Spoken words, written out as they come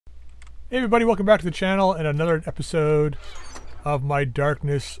Hey everybody, welcome back to the channel and another episode of my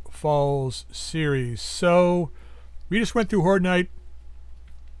Darkness Falls series. So, we just went through Horde Night,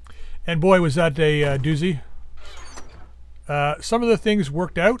 and boy was that a doozy. Some of the things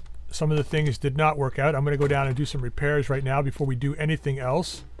worked out, some of the things did not work out. I'm going to go down and do some repairs right now before we do anything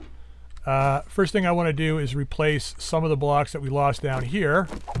else. First thing I want to do is replace some of the blocks that we lost down here.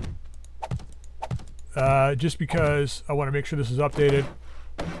 Just because I want to make sure this is updated.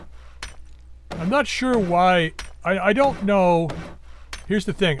 I'm not sure why. I don't know. Here's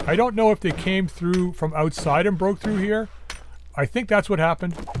the thing. I don't know if they came through from outside and broke through here. I think that's what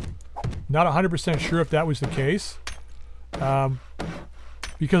happened. Not 100% sure if that was the case.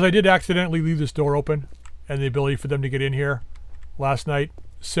 Because I did accidentally leave this door open and the ability for them to get in here last night.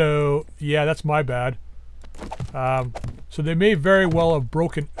 So, yeah, that's my bad. So they may very well have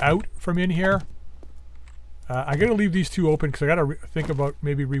broken out from in here. I'm going to leave these two open because I got to think about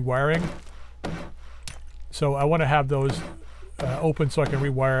maybe rewiring. So I want to have those open so I can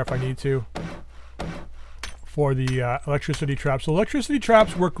rewire if I need to for the electricity traps. So electricity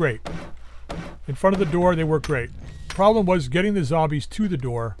traps work great. In front of the door, they work great. Problem was getting the zombies to the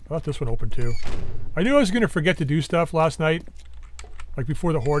door. I left this one open too. I knew I was going to forget to do stuff last night, like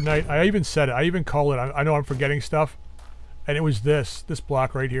before the Horde night. I even said it. I even called it. I know I'm forgetting stuff. And it was this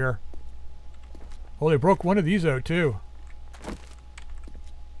block right here. Oh, they broke one of these out too.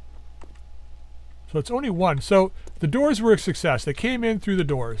 So it's only one. So the doors were a success. They came in through the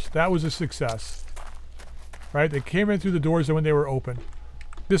doors. That was a success. Right? They came in through the doors when they were open.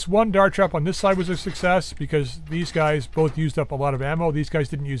 This one dart trap on this side was a success because these guys both used up a lot of ammo. These guys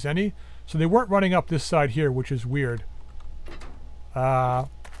didn't use any. So they weren't running up this side here, which is weird. Oh,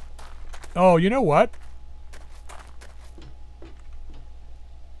 you know what?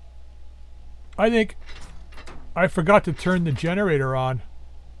 I think I forgot to turn the generator on.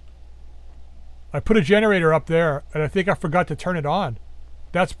 I put a generator up there, and I think I forgot to turn it on.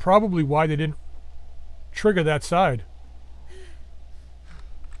 That's probably why they didn't trigger that side.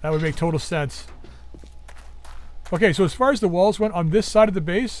 That would make total sense. Okay, so as far as the walls went, on this side of the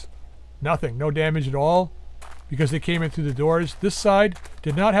base, nothing. No damage at all, because they came in through the doors. This side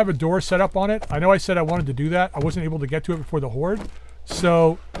did not have a door set up on it. I know I said I wanted to do that. I wasn't able to get to it before the Horde.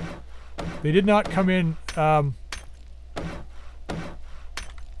 So, they did not come in...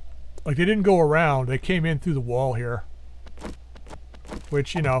 like they didn't go around, they came in through the wall here.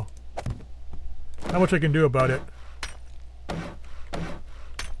 Which, you know, not much I can do about it.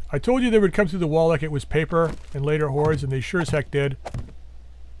 I told you they would come through the wall like it was paper in later hordes, and they sure as heck did.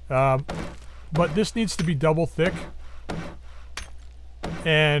 But this needs to be double thick.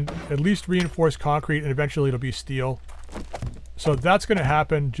 And at least reinforced concrete, and eventually it'll be steel. So that's going to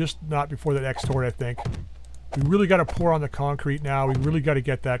happen, just not before the next horde, I think. We really got to pour on the concrete now. We really got to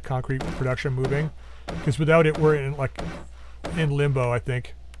get that concrete production moving. Because without it, we're in limbo, I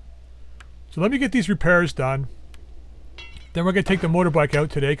think. So let me get these repairs done. Then we're going to take the motorbike out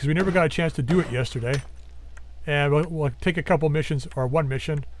today, because we never got a chance to do it yesterday. And we'll take a couple missions, or one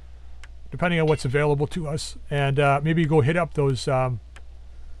mission, depending on what's available to us. And maybe go hit up those, the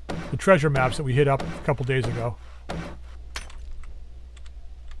treasure maps that we hit up a couple days ago.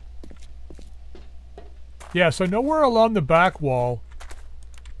 Yeah, so nowhere along the back wall,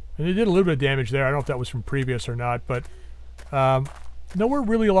 and they did a little bit of damage there. I don't know if that was from previous or not, but nowhere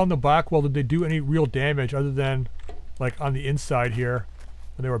really along the back wall did they do any real damage other than like on the inside here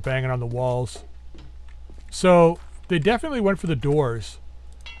when they were banging on the walls. So they definitely went for the doors.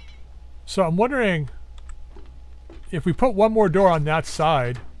 So I'm wondering if we put one more door on that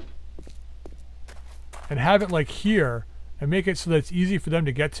side and have it like here and make it so that it's easy for them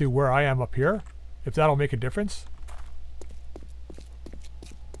to get to where I am up here. If that'll make a difference.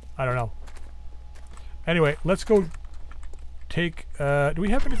 I don't know. Anyway, let's go take... do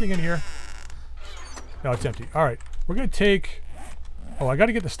we have anything in here? No, it's empty. Alright. We're going to take... Oh, I got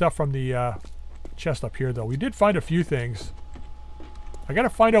to get the stuff from the chest up here, though. We did find a few things. I got to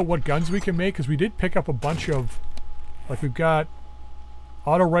find out what guns we can make, because we did pick up a bunch of... Like, we've got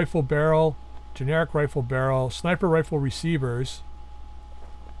auto rifle barrel, generic rifle barrel, sniper rifle receivers...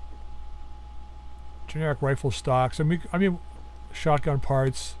 Generic rifle stocks. I mean, shotgun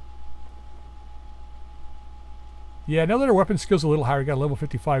parts. Yeah, now that our weapon skill's a little higher, we got a level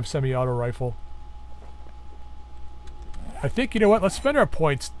 55 semi-auto rifle. I think, you know what, let's spend our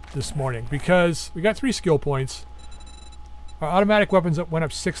points this morning, because we got 3 skill points. Our automatic weapons went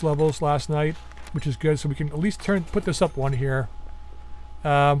up 6 levels last night, which is good, so we can at least put this up 1 here.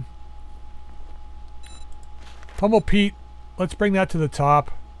 Pummel Pete, let's bring that to the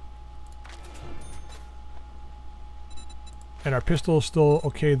top. And our pistol is still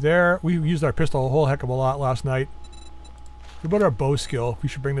okay there. We used our pistol a whole heck of a lot last night. What about our bow skill? We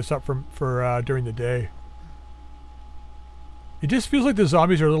should bring this up for during the day. It just feels like the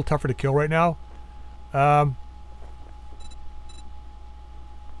zombies are a little tougher to kill right now.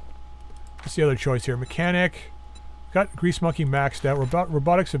 What's the other choice here? Mechanic. Got Grease Monkey maxed out.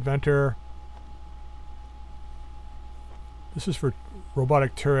 Robotics Inventor. This is for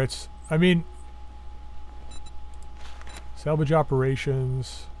robotic turrets. I mean, salvage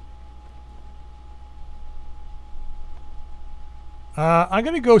operations. I'm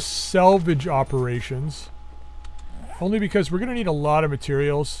going to go salvage operations. Only because we're going to need a lot of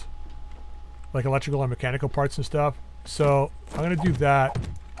materials. Like electrical and mechanical parts and stuff. So I'm going to do that.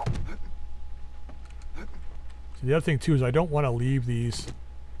 So the other thing too is I don't want to leave these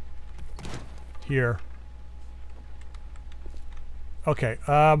here. Okay,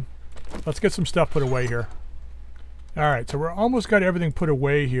 let's get some stuff put away here. Alright, so we're almost got everything put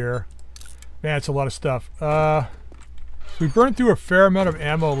away here. Man, it's a lot of stuff. We burned through a fair amount of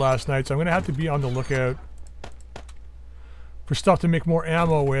ammo last night, so I'm going to have to be on the lookout for stuff to make more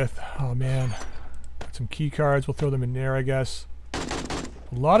ammo with. Oh man, got some key cards. We'll throw them in there, I guess. A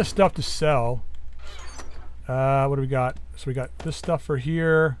lot of stuff to sell. What do we got? So we got this stuff for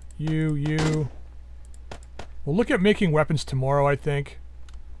here. You. We'll look at making weapons tomorrow, I think.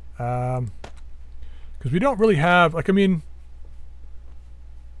 Because we don't really have, like, I mean,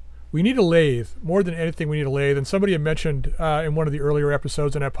 we need a lathe. More than anything, we need a lathe. And somebody had mentioned in one of the earlier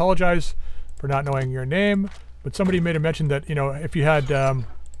episodes, and I apologize for not knowing your name, but somebody made a mention that, you know, if you had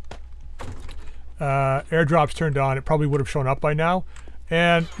airdrops turned on, it probably would have shown up by now.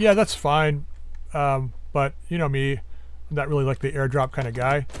 And yeah, that's fine. But you know me, I'm not really like the airdrop kind of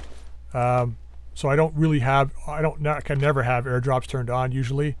guy. So I don't really have, I can never have airdrops turned on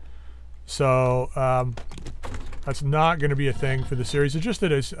usually. So that's not going to be a thing for the series. It's just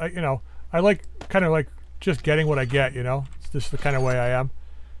that it's, you know, I like kind of like just getting what I get, you know. It's just the kind of way I am.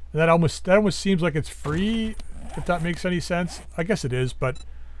 And that almost seems like it's free, if that makes any sense. I guess it is, but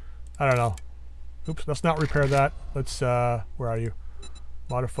I don't know. Oops, let's not repair that. Let's, where are you?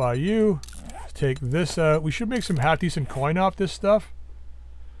 Modify you. Let's take this, we should make some half decent coin off this stuff.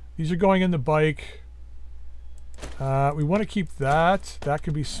 These are going in the bike. We want to keep that. That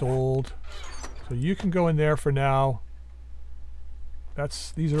can be sold. So you can go in there for now.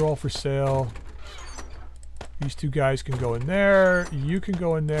 These are all for sale. These two guys can go in there. You can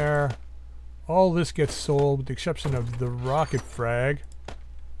go in there. All this gets sold with the exception of the rocket frag.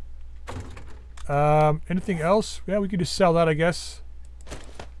 Anything else? Yeah, we could just sell that, I guess.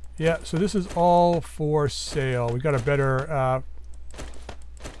 Yeah, so this is all for sale. We got a better,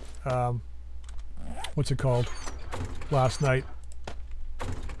 what's it called? Last night.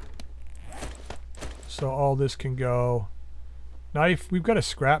 So all this can go. Knife, we've got a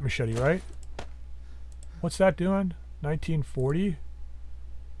scrap machete, right? What's that doing? 1940?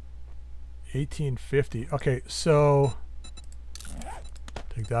 1850. Okay, so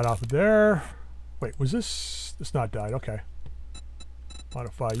take that off of there. Wait, was this not dyed? Okay.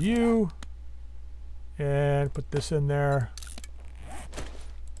 Modify you. And put this in there.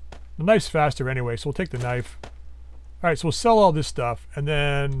 The knife's faster anyway, so we'll take the knife. Alright, so we'll sell all this stuff and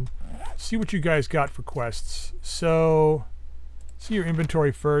then see what you guys got for quests. So, see your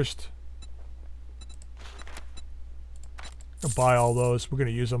inventory first. I'll buy all those. We're going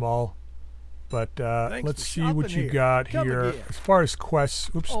to use them all. But let's see what you got here. As far as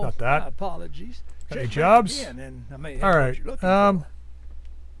quests, oops, not that. Apologies. Got any jobs? All right.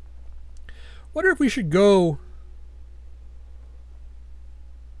 Wonder if we should go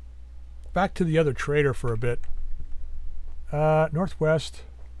back to the other trader for a bit. Northwest.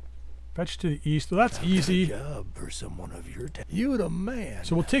 Fetch to the east. Well, that's easy. Job for someone of your you the man.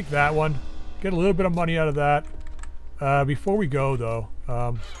 So we'll take that one. Get a little bit of money out of that. Before we go, though,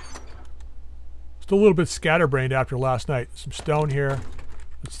 still a little bit scatterbrained after last night. Some stone here.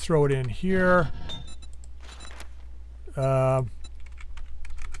 Let's throw it in here.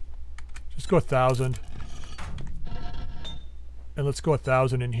 Just go 1,000. And let's go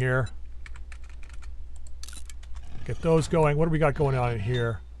 1,000 in here. Get those going. What do we got going on in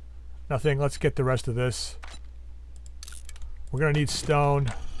here? Nothing. Let's get the rest of this. We're going to need stone.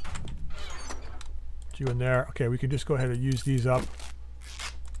 Put you in there. Okay, we can just go ahead and use these up.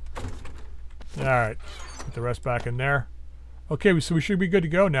 Alright. Put the rest back in there. Okay, so we should be good to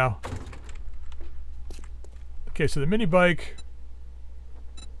go now. Okay, so the mini bike.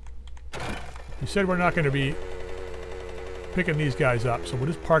 You said we're not going to be picking these guys up, so we'll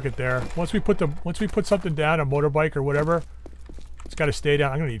just park it there. Once we put something down, a motorbike or whatever, it's got to stay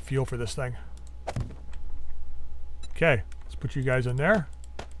down. I'm going to need fuel for this thing. Okay, let's put you guys in there.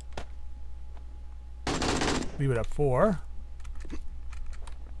 Leave it at 4.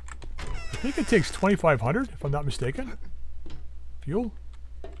 I think it takes 2,500, if I'm not mistaken. Fuel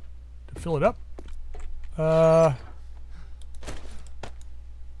to fill it up. Oh,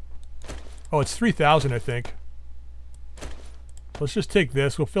 it's 3,000, I think. Let's just take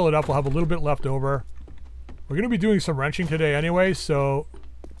this. We'll fill it up. We'll have a little bit left over. We're going to be doing some wrenching today anyway, so...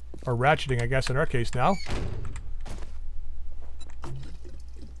 Or ratcheting, I guess, in our case now.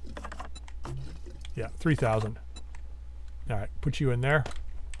 Yeah, 3,000. Alright, put you in there.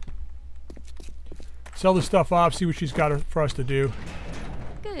 Sell this stuff off, see what she's got for us to do.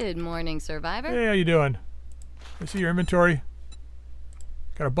 Good morning, Survivor. Hey, how you doing? I see your inventory.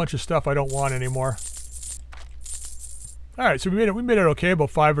 Got a bunch of stuff I don't want anymore. Alright, so we made it okay, about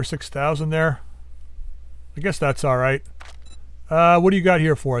 5,000 or 6,000 there. I guess that's alright. What do you got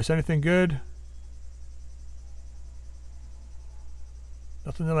here for us? Anything good?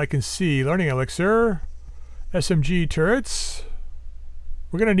 Nothing that I can see. Learning elixir. SMG turrets.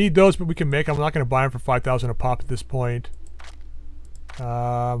 We're going to need those, but we can make them. I'm not going to buy them for 5,000 a pop at this point.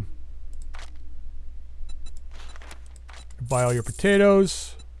 Buy all your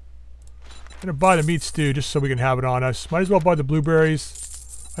potatoes. I'm going to buy the meat stew just so we can have it on us. Might as well buy the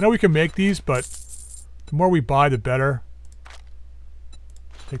blueberries. I know we can make these, but the more we buy, the better.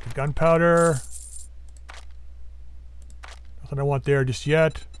 Take the gunpowder. Nothing I want there just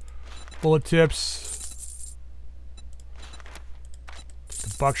yet. Bullet tips.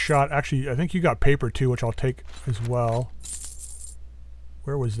 The buckshot. Actually, I think you got paper too, which I'll take as well.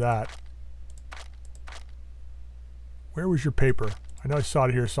 Where was that? Where was your paper? I know I saw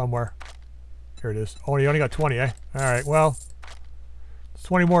it here somewhere. Here it is. Oh, you only got 20, eh? Alright, well.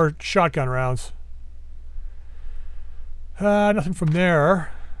 20 more shotgun rounds. Nothing from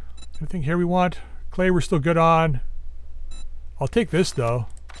there. Anything here we want? Clay we're still good on. I'll take this though.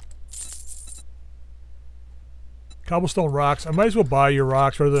 Cobblestone rocks. I might as well buy your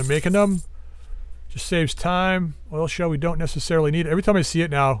rocks rather than making them. Just saves time. Oil shell we don't necessarily need. Every time I see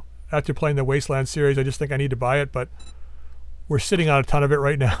it now, after playing the Wasteland series, I just think I need to buy it, but we're sitting on a ton of it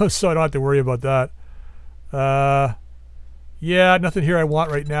right now, so I don't have to worry about that. Yeah, nothing here I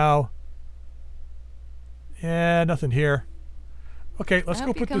want right now. Yeah, nothing here. Okay, let's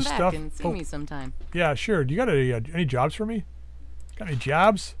go put this stuff. And see me sometime. Yeah, sure. Do you got any jobs for me? Got any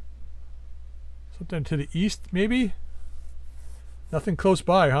jobs? Something to the east, maybe? Nothing close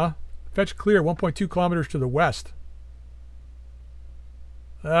by, huh? Fetch clear, 1.2 kilometers to the west.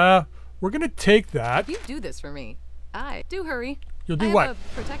 We're gonna take that. If you do this for me, I do hurry. You'll do I what? have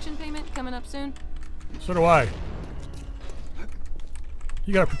a protection payment coming up soon. So do I.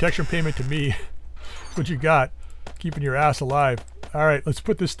 You got a protection payment to me. What you got? Keeping your ass alive. Alright, let's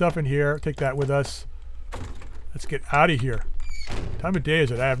put this stuff in here. Take that with us. Let's get out of here. Time of day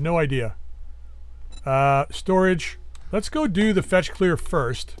is it? I have no idea. Storage. Let's go do the fetch clear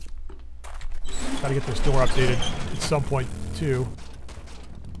first. Gotta get this door updated at some point too.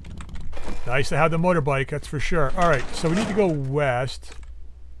 Nice to have the motorbike, that's for sure. Alright, so we need to go west.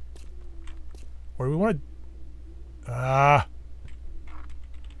 Or do we want to... I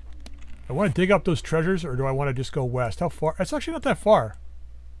want to dig up those treasures, or do I want to just go west? How far? It's actually not that far.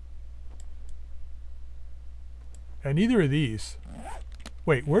 And neither of these.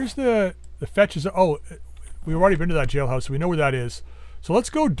 Wait, where's the fetches? Oh, we've already been to that jailhouse, so we know where that is. So let's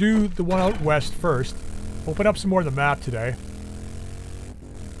go do the one out west first. Open up some more of the map today.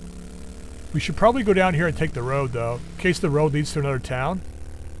 We should probably go down here and take the road, though, in case the road leads to another town.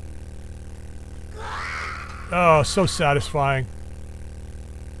 Oh, so satisfying.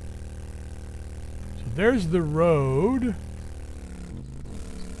 So there's the road.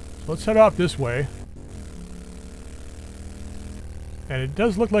 Let's head off this way. And it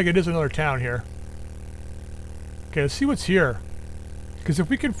does look like it is another town here. Okay, let's see what's here. Because if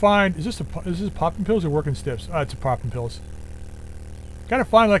we can find... Is this popping pills or working stiffs? It's a popping pills. Gotta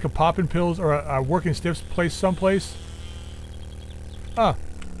find like a popping pills or a working stiffs place someplace. Ah.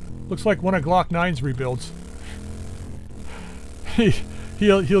 Looks like one of Glock 9's rebuilds.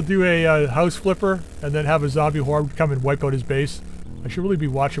 He'll do a house flipper and then have a zombie horde come and wipe out his base. I should really be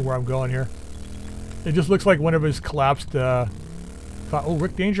watching where I'm going here. It just looks like one of his collapsed... oh,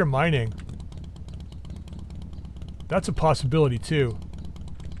 Rick Danger mining. That's a possibility too.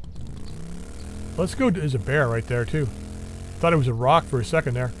 Let's go. There's a bear right there too. Thought it was a rock for a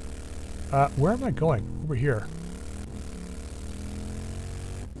second there. Where am I going? Over here.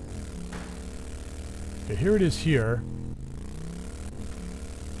 Okay, here it is here.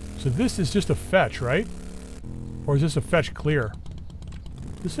 So this is just a fetch, right? Or is this a fetch clear?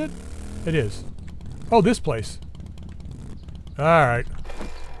 Is it? It is. Oh, this place. Alright.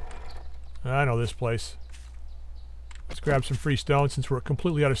 I know this place. Let's grab some free stone since we're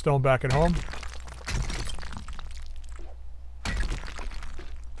completely out of stone back at home.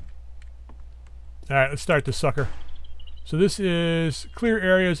 Alright, let's start this sucker. So this is clear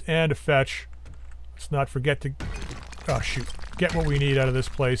areas and a fetch. Let's not forget to... Oh, shoot. Get what we need out of this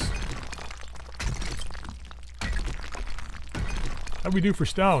place. How'd we do for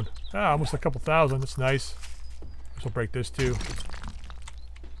stone? Ah, almost a couple thousand. That's nice. Guess we'll break this too.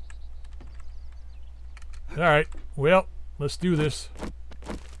 Alright. Well, let's do this.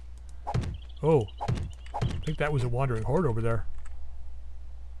 Oh. I think that was a wandering horde over there.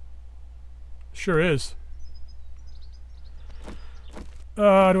 Sure is.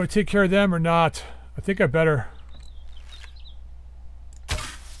 Do I take care of them or not? I think I better.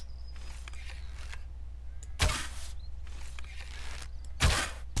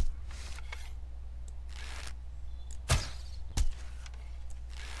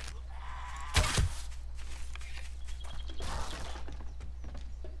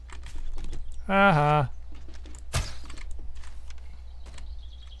 Uh-huh.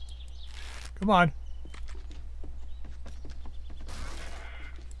 Come on.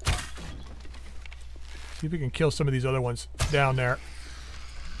 See if we can kill some of these other ones down there.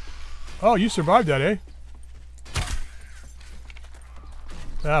 Oh, you survived that, eh?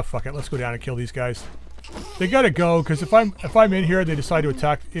 Ah, fuck it. Let's go down and kill these guys. They gotta go, because if I'm in here, they decide to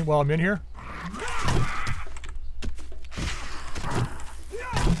attack while I'm in here.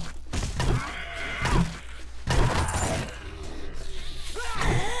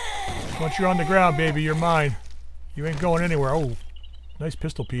 Once you're on the ground, baby, you're mine. You ain't going anywhere. Oh, nice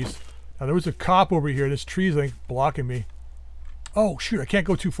pistol piece. Now, there was a cop over here. This tree's, I think, blocking me. Oh, shoot. I can't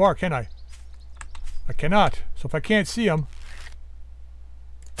go too far, can I? I cannot. So if I can't see him...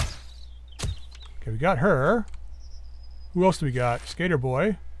 Okay, we got her. Who else do we got? Skater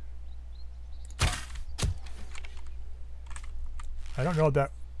boy. I don't know if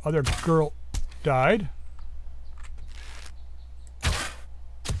that other girl died.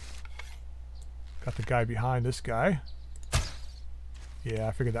 Got the guy behind this guy. Yeah,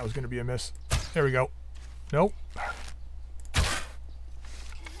 I figured that was going to be a miss. There we go. Nope.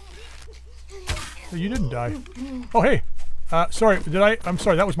 Oh, you didn't die. Oh, hey. Sorry. I'm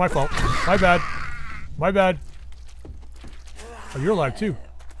sorry. That was my fault. My bad. My bad. Oh, you're alive too.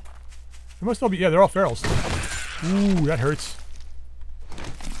 They must all be... Yeah, they're all ferals. Ooh, that hurts.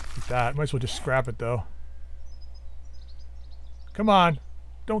 Like that. Might as well just scrap it, though. Come on.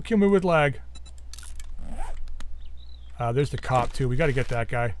 Don't kill me with lag. There's the cop, too. We got to get that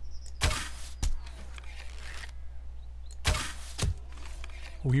guy.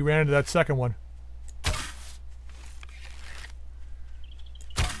 Oh, he ran into that second one.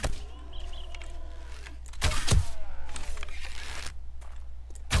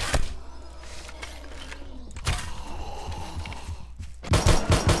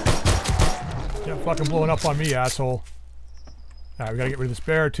 Yeah, fucking blowing up on me, asshole. Alright, we got to get rid of this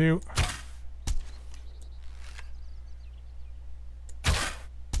bear, too.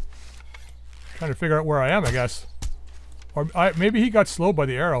 Trying to figure out where I am, I guess. Or maybe he got slowed by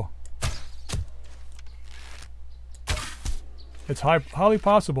the arrow. It's highly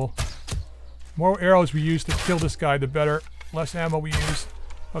possible. More arrows we use to kill this guy, the better. Less ammo we use.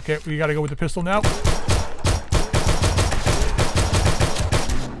 Okay, we gotta go with the pistol now.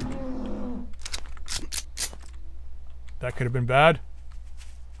 That could have been bad.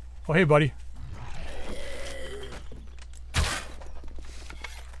 Oh, hey, buddy.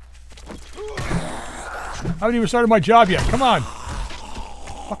 I haven't even started my job yet. Come on.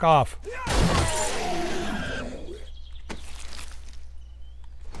 Fuck off.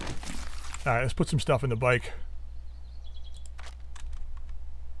 Alright, let's put some stuff in the bike.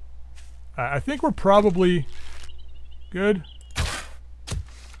 I think we're probably good.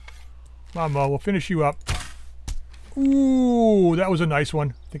 Come on, Mo. We'll finish you up. Ooh, that was a nice one.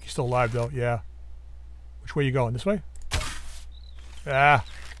 I think he's still alive, though. Yeah. Which way are you going? This way? Ah.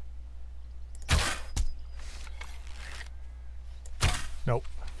 Nope.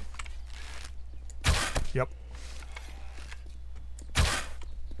 Yep.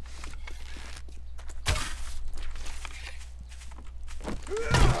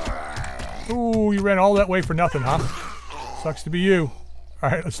 Ooh, you ran all that way for nothing, huh? Sucks to be you.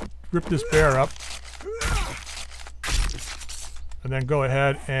 Alright, let's rip this bear up. And then go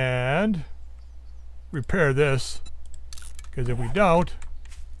ahead and repair this. Because if we don't,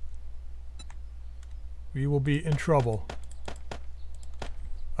 we will be in trouble.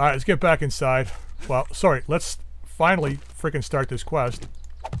 Alright, let's get back inside. Well, sorry, let's finally freaking start this quest.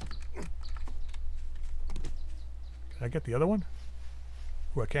 Can I get the other one?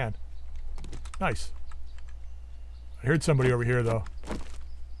 Ooh, I can. Nice. I heard somebody over here, though.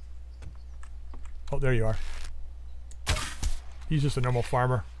 Oh, there you are. He's just a normal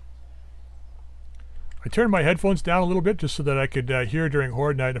farmer. I turned my headphones down a little bit just so that I could hear during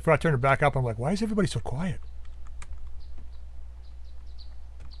Horde night. If I turn it back up, I'm like, why is everybody so quiet?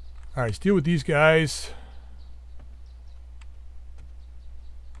 Alright, let's deal with these guys.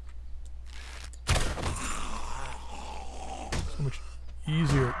 So much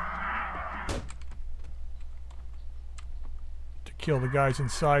easier to kill the guys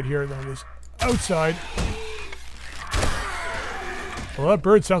inside here than it is outside. Well, that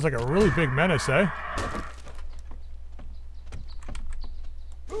bird sounds like a really big menace, eh?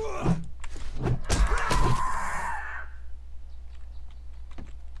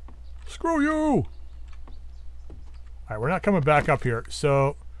 Screw you! Alright, we're not coming back up here.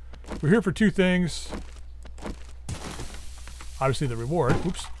 So, we're here for two things. Obviously the reward.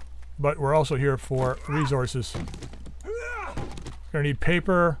 Oops. But we're also here for resources. We're gonna need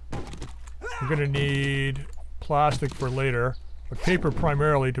paper. We're gonna need plastic for later. But paper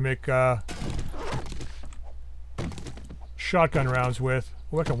primarily to make shotgun rounds with.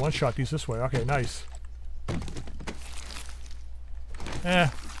 Oh, I can one-shot these this way. Okay, nice.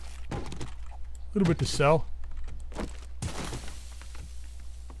 A little bit to sell. I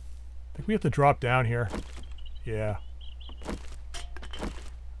think we have to drop down here. Yeah.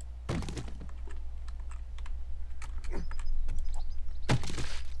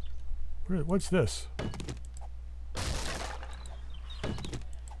 What's this?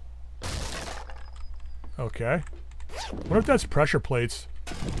 Okay. What if that's pressure plates?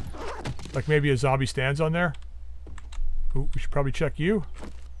 Like maybe a zombie stands on there? Ooh, we should probably check you.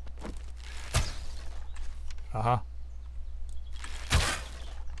 Uh-huh.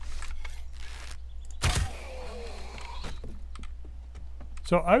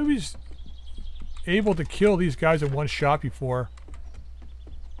 So I was able to kill these guys in one shot before.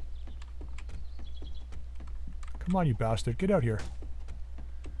 Come on, you bastard. Get out here.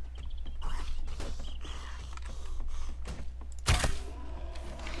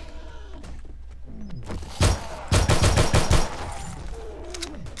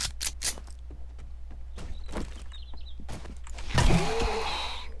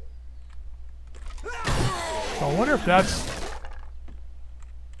 So I wonder if that's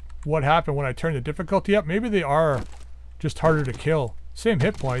what happened when I turned the difficulty up. Maybe they are just harder to kill. Same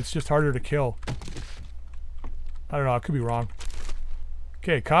hit points, just harder to kill. I don't know, I could be wrong.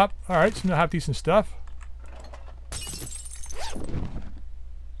 Okay, cop. Alright, some half decent stuff.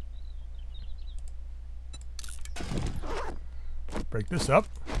 Break this up.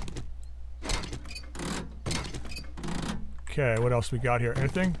 Okay, what else we got here?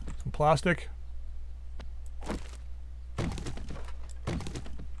 Anything? Some plastic.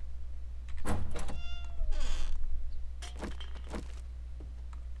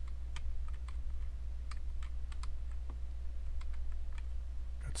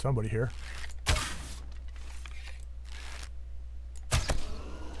 Somebody here.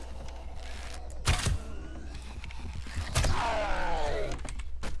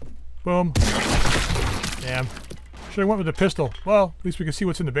 Boom. Damn. Should have went with the pistol. Well, at least we can see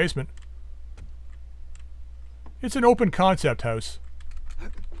what's in the basement. It's an open concept house.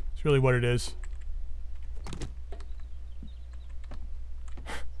 It's really what it is.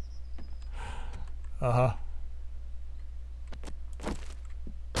 Uh-huh.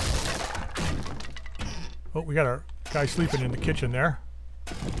 Oh, we got our guy sleeping in the kitchen there.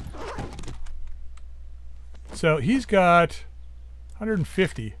 So he's got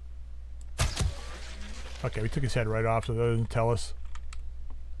 150. Okay, we took his head right off, so that doesn't tell us.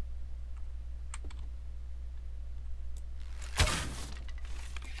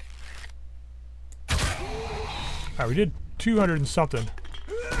 Alright, we did 200 and something.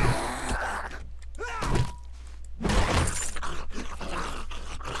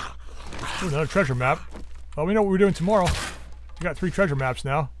 Ooh, another treasure map. Well, we know what we're doing tomorrow. We got 3 treasure maps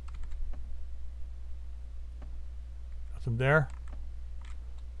now. Nothing there.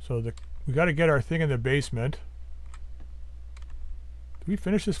 So we got to get our thing in the basement. Did we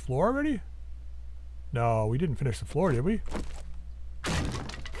finish this floor already? No, we didn't finish the floor, did we?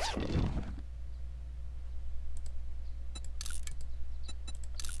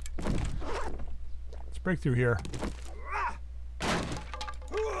 Let's break through here.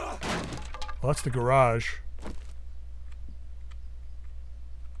 Well, that's the garage.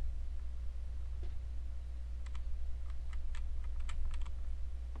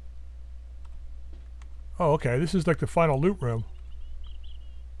 Oh, okay. This is like the final loot room.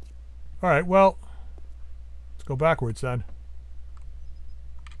 Alright, well, Let's go backwards then.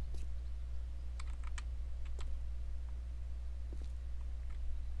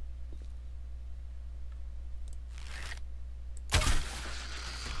 I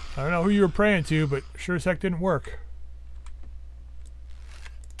don't know who you were praying to, but sure as heck didn't work.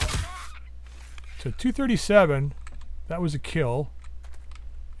 So 237, that was a kill.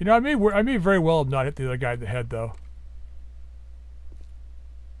 You know, I may very well have not hit the other guy in the head though.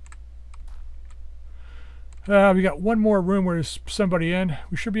 We got one more room where there's somebody in.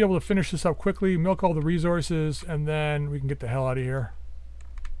 We should be able to finish this up quickly, milk all the resources, and then we can get the hell out of here.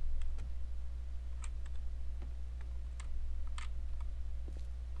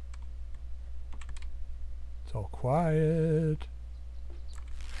 It's all quiet.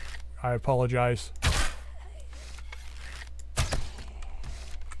 I apologize.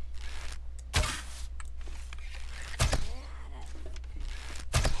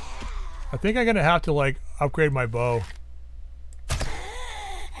 I think I'm gonna have to like upgrade my bow.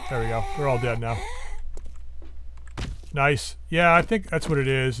 There we go. They're all dead now. Nice. Yeah, I think that's what it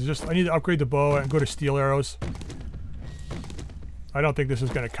is. It's just I need to upgrade the bow and go to steel arrows. I don't think this is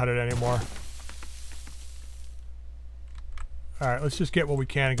gonna cut it anymore. Alright, let's just get what we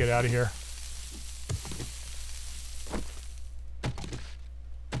can and get out of here.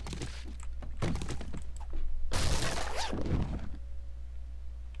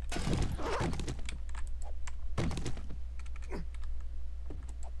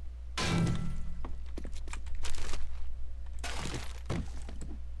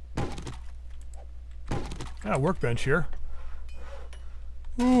 Ah, workbench here.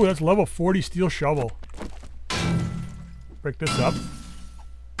 Ooh, that's level 40 steel shovel. Break this up.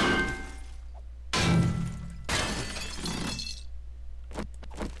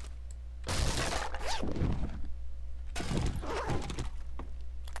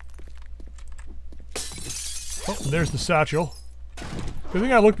 Oh, and there's the satchel. Good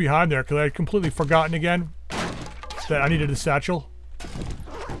thing I looked behind there because I had completely forgotten again that I needed a satchel.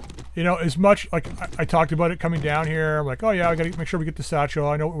 You know, as much like I talked about it coming down here, I'm like, oh yeah, I gotta make sure we get the satchel.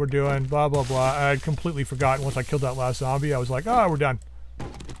 I know what we're doing, blah, blah, blah. I had completely forgotten once I killed that last zombie. I was like, oh, we're done.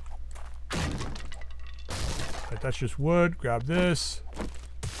 Right, that's just wood. Grab this.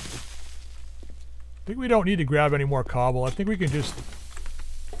 I think we don't need to grab any more cobble. I think we can just,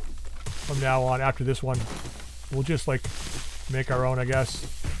 from now on, after this one, we'll just like make our own, I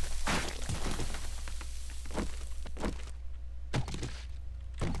guess.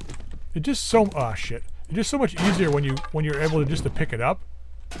 It just so shit. It's just so much easier when you're able to just to pick it up.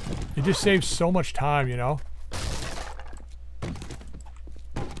 It just saves so much time, you know.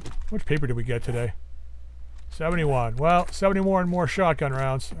 How much paper did we get today? 71. Well, 70 more shotgun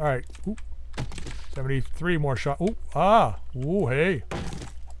rounds. All right. Ooh. 73 more shot. Ooh, ooh, hey.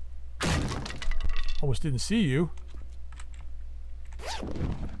 Almost didn't see you.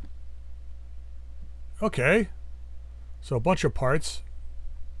 Okay. So a bunch of parts.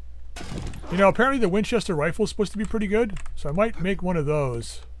 You know, apparently the Winchester rifle is supposed to be pretty good, so I might make one of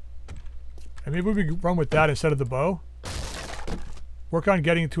those. And maybe we can run with that instead of the bow. Work on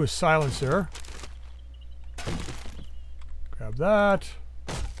getting to a silencer. Grab that.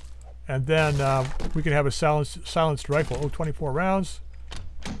 And then we can have a silenced rifle. Oh, 24 rounds.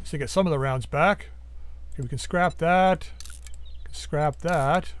 Let's get some of the rounds back. Okay, we can scrap that. Scrap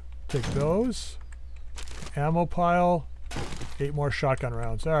that. Take those. Ammo pile. 8 more shotgun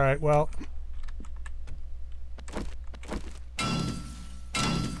rounds. All right, well.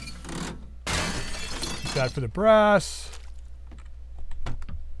 Keep that for the brass.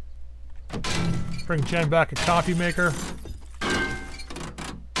 Bring Jen back a coffee maker.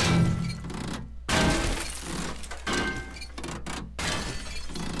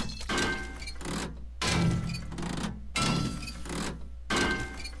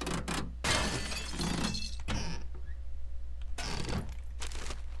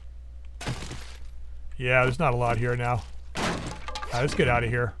 Yeah, there's not a lot here now. Alright, let's get out of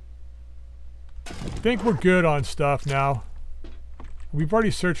here. I think we're good on stuff now. We've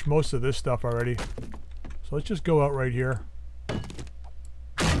already searched most of this stuff already. So let's just go out right here.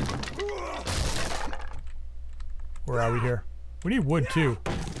 Where are we here? We need wood too.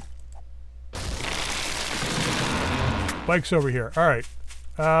 Bike's over here. Alright.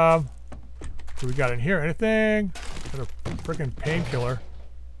 What do we got in here? Anything? Another freaking painkiller.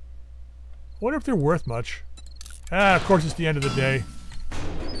 I wonder if they're worth much. Ah, of course it's the end of the day.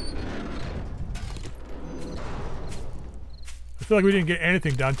 I feel like we didn't get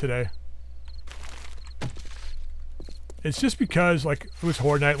anything done today. It's just because, like, it was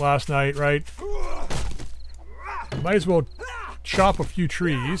Horde night last night, right? Might as well chop a few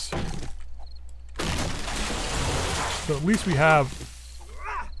trees. So at least we have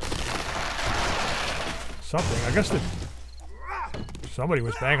something. I guess that somebody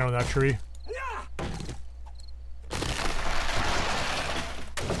was banging on that tree.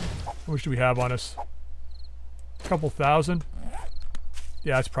 How much do we have on us? A couple thousand?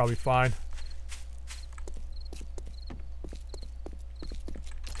 Yeah, that's probably fine.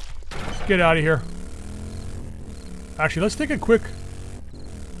 Let's get out of here. Actually, let's take a quick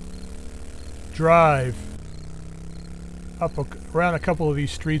drive up around a couple of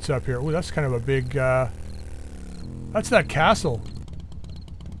these streets up here. Ooh, that's kind of a big, that's that castle.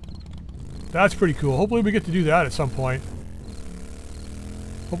 That's pretty cool. Hopefully we get to do that at some point.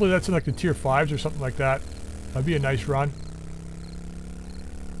 Hopefully that's in like the tier 5s or something like that. That'd be a nice run.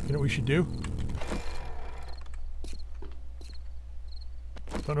 You know what we should do?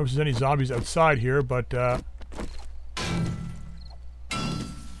 Don't know if there's any zombies outside here, but that's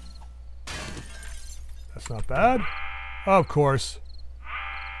not bad. Of course.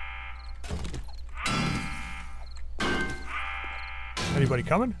 Anybody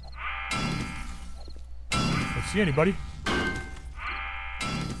coming? Don't see anybody.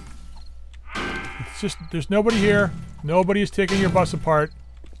 It's just, there's nobody here. Nobody is taking your bus apart.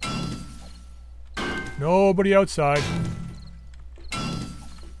 Nobody outside.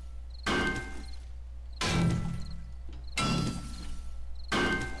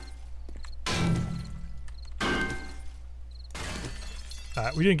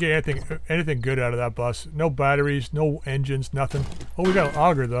 We didn't get anything good out of that bus. No batteries, no engines, nothing. Oh, we got an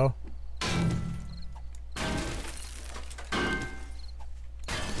auger though.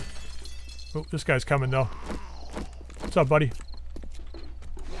 Oh, this guy's coming though. What's up, buddy?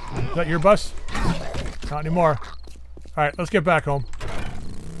 Is that your bus? Not anymore. Alright, let's get back home.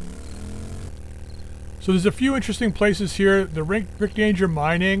 So there's a few interesting places here. The Rick Danger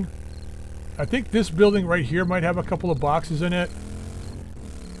Mining. I think this building right here might have a couple of boxes in it.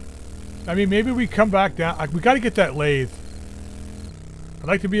 I mean, maybe we come back down. We got to get that lathe. I'd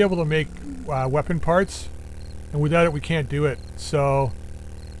like to be able to make weapon parts. And without it, we can't do it. So,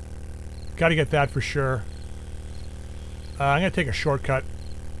 got to get that for sure. I'm going to take a shortcut.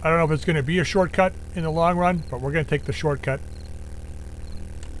 I don't know if it's going to be a shortcut in the long run, but we're going to take the shortcut.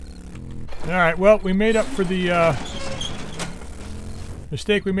 Alright, well, we made up for the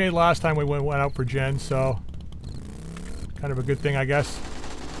mistake we made last time we went out for Jen, so kind of a good thing, I guess.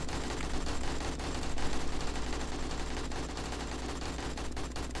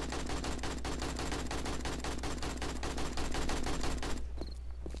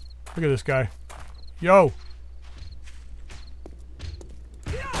 Look at this guy. Yo!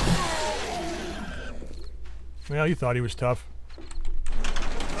 Well, you thought he was tough.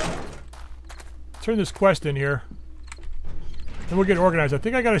 Turn this quest in here. Then we'll get organized. I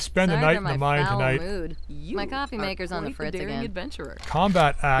think I gotta spend the night in the mine tonight. Mood. My coffee maker's on the fritz again. Adventurer.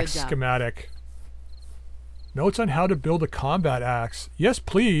 Combat axe schematic. Notes on how to build a combat axe. Yes,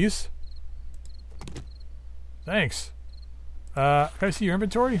 please. Thanks. Can I see your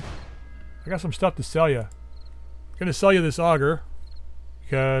inventory? I got some stuff to sell you. I'm gonna sell you this auger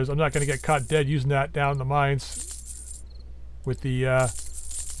because I'm not gonna get caught dead using that down in the mines with the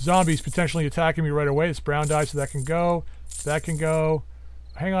zombies potentially attacking me right away. It's brown dye, so that can go. That can go.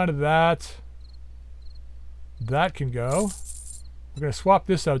 Hang on to that. That can go. We're gonna swap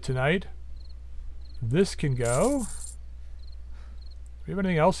this out tonight. This can go. Do we have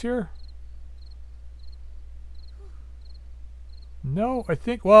anything else here? No, I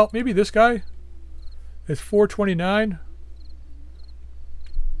think, well, maybe this guy. It's 429.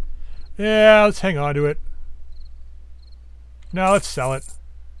 Yeah, let's hang on to it. No, let's sell it.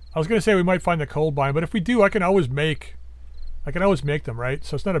 I was going to say we might find the coal mine, but if we do, I can always make them, right?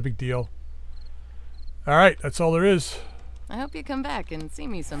 So it's not a big deal. All right, that's all there is. I hope you come back and see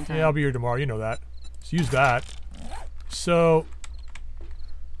me sometime. Yeah, I'll be here tomorrow. You know that. Let's use that. So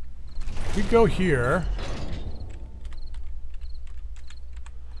we go here.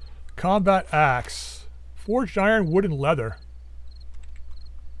 Combat axe. Forged iron, wood, and leather.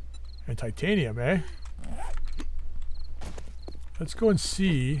 And titanium, eh? Let's go and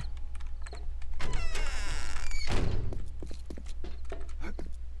see.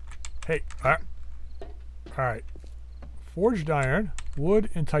 Hey, alright. Forged iron, wood,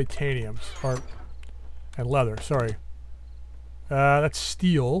 and titanium. And leather, sorry. That's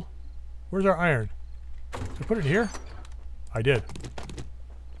steel. Where's our iron? Did I put it in here? I did.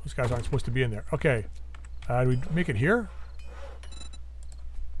 Those guys aren't supposed to be in there. Okay. Do we make it here?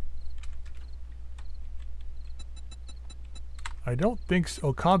 I don't think so.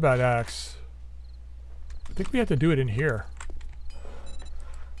 Oh, combat axe. I think we have to do it in here.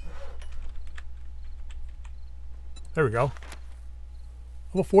 There we go.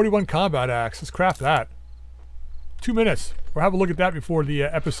 Level 41 combat axe. Let's craft that. 2 minutes. We'll have a look at that before the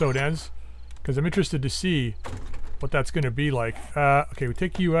episode ends, because I'm interested to see what that's going to be like. Okay, we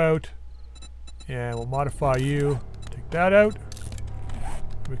take you out, and we'll modify you. Take that out.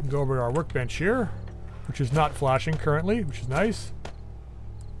 We can go over to our workbench here, which is not flashing currently, which is nice.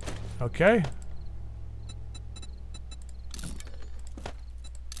 Okay.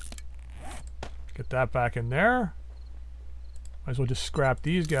 Get that back in there. Might as well just scrap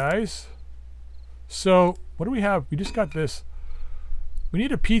these guys. So, what do we have? We just got this. We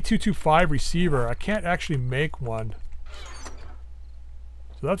need a P225 receiver. I can't actually make one.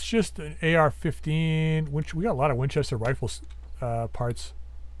 So that's just an AR-15. Which we got a lot of Winchester rifles parts.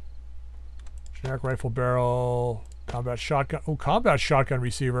 Generic rifle barrel. Combat shotgun. Oh, combat shotgun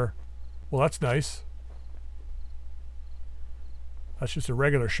receiver. Well, that's nice. That's just a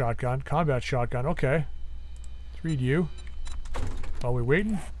regular shotgun. Combat shotgun. Okay. Let's read you. While we're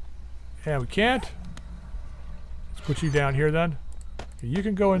waiting. And we can't. Let's put you down here then. Okay, you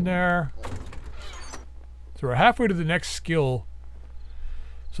can go in there. So we're halfway to the next skill.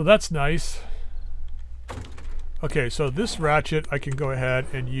 So that's nice. Okay, so this ratchet I can go ahead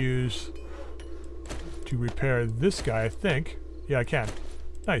and use to repair this guy, I think. Yeah, I can.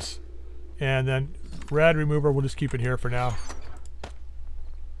 Nice. And then rad remover, we'll just keep it here for now.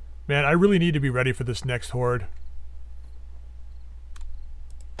 Man, I really need to be ready for this next horde.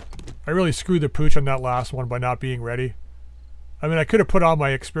 I really screwed the pooch on that last one by not being ready. I mean, I could have put on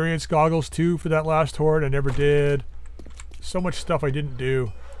my experience goggles too for that last horde. I never did. So much stuff I didn't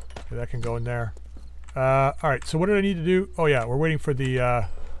do. Okay, that can go in there. Alright, so what did I need to do? Oh yeah, we're waiting for the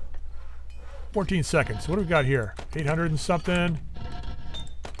 14 seconds. What do we got here? 800 and something.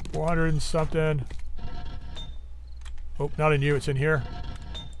 400 and something. Oh, not in you, it's in here.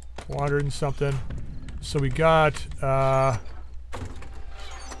 400 and something. So we got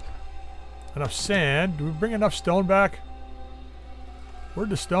enough sand. Do we bring enough stone back? Where'd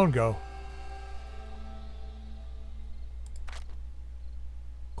the stone go?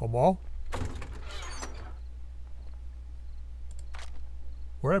 Como?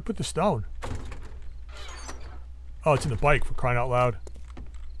 Where'd I put the stone? Oh, it's in the bike, for crying out loud.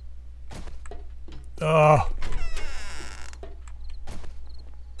 Ugh.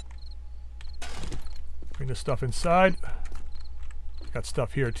 Bring this stuff inside. Got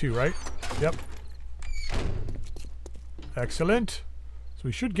stuff here too, right? Yep. Excellent. So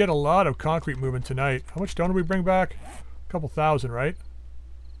we should get a lot of concrete movement tonight. How much stone do we bring back? A couple thousand, right?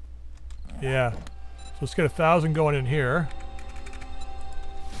 Yeah. So let's get 1,000 going in here.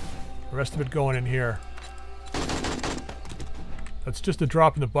 The rest of it going in here. That's just a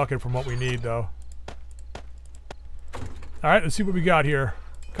drop in the bucket from what we need, though. Alright, let's see what we got here.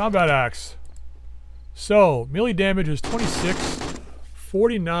 Combat axe. So, melee damage is 26,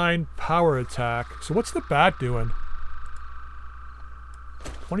 49 power attack. So what's the bat doing?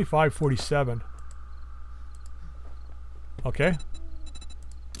 25, 47. Okay.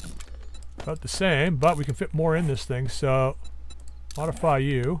 About the same, but we can fit more in this thing, so modify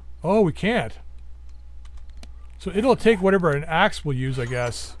you. Oh, we can't. So it'll take whatever an axe will use, I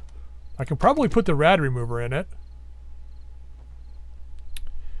guess. I can probably put the rad remover in it.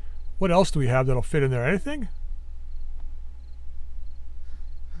 What else do we have that'll fit in there? Anything?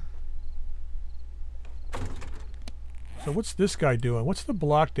 So what's this guy doing? What's the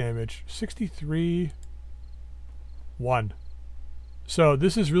block damage? 63, 1. So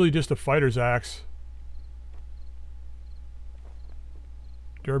this is really just a fighter's axe.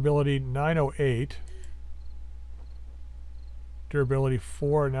 Durability 908. Durability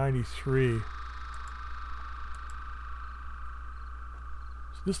 493.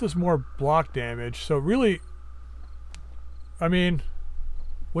 So this does more block damage. So really, I mean,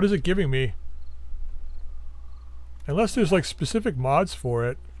 what is it giving me? Unless there's like specific mods for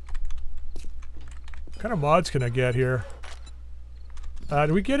it. What kind of mods can I get here?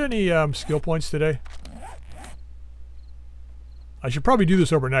 Do we get any skill points today? I should probably do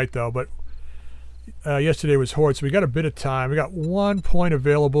this overnight though, but yesterday was Horde, so we got a bit of time. We got 1 point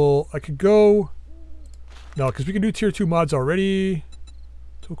available. I could go... No, because we can do tier 2 mods already.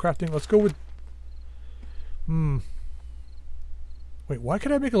 Tool crafting. Let's go with... Wait, why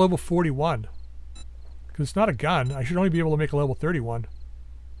could I make a level 41? Because it's not a gun. I should only be able to make a level 31.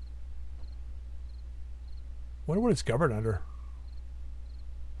 Wonder what it's governed under.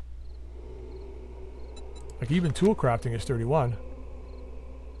 Like even tool crafting is 31.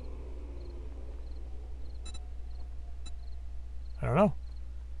 I don't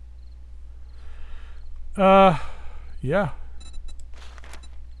know. Yeah.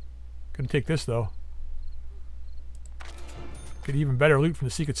 Gonna take this though. Get even better loot from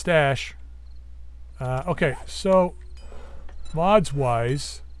the secret stash. Okay, so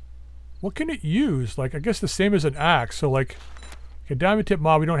mods-wise, what can it use? Like, I guess the same as an axe. So, like, a diamond tip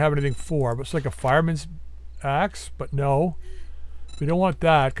mod we don't have anything for, but it's like a fireman's axe. But no, we don't want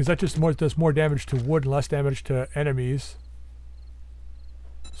that because that just does more damage to wood and less damage to enemies.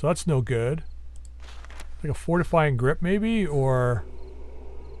 So that's no good. Like a fortifying grip, maybe, or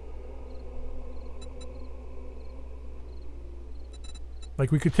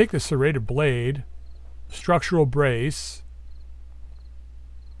like we could take the serrated blade, structural brace.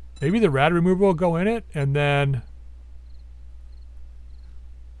 Maybe the rad remover will go in it, and then...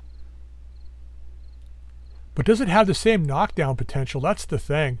 But does it have the same knockdown potential? That's the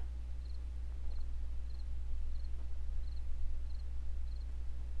thing.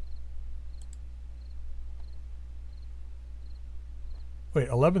 Wait,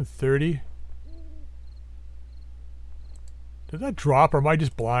 1130? Did that drop, or am I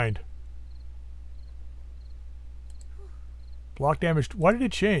just blind? Block damage. Why did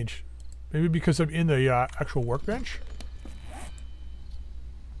it change? Maybe because I'm in the actual workbench?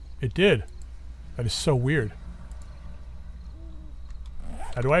 It did. That is so weird.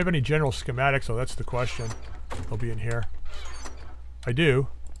 Now, do I have any general schematics? Oh, that's the question. They'll be in here. I do.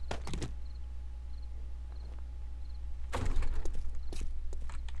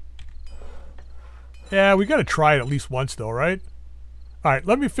 Yeah, we gotta try it at least once though, right? Alright,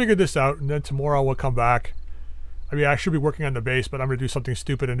 let me figure this out, and then tomorrow we'll come back. I mean, I should be working on the base, but I'm gonna do something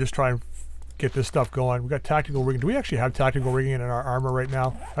stupid and just try and get this stuff going. We got tactical rigging. Do we actually have tactical rigging in our armor right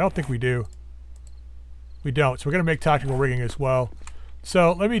now? I don't think we do. We don't, so we're gonna make tactical rigging as well.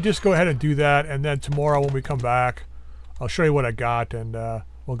 So let me just go ahead and do that, and then tomorrow when we come back, I'll show you what I got, and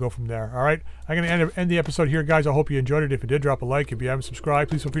we'll go from there. All right, I'm going to end the episode here, guys. I hope you enjoyed it. If you did, drop a like. If you haven't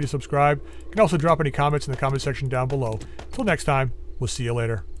subscribed, please feel free to subscribe. You can also drop any comments in the comment section down below. Until next time, we'll see you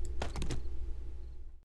later.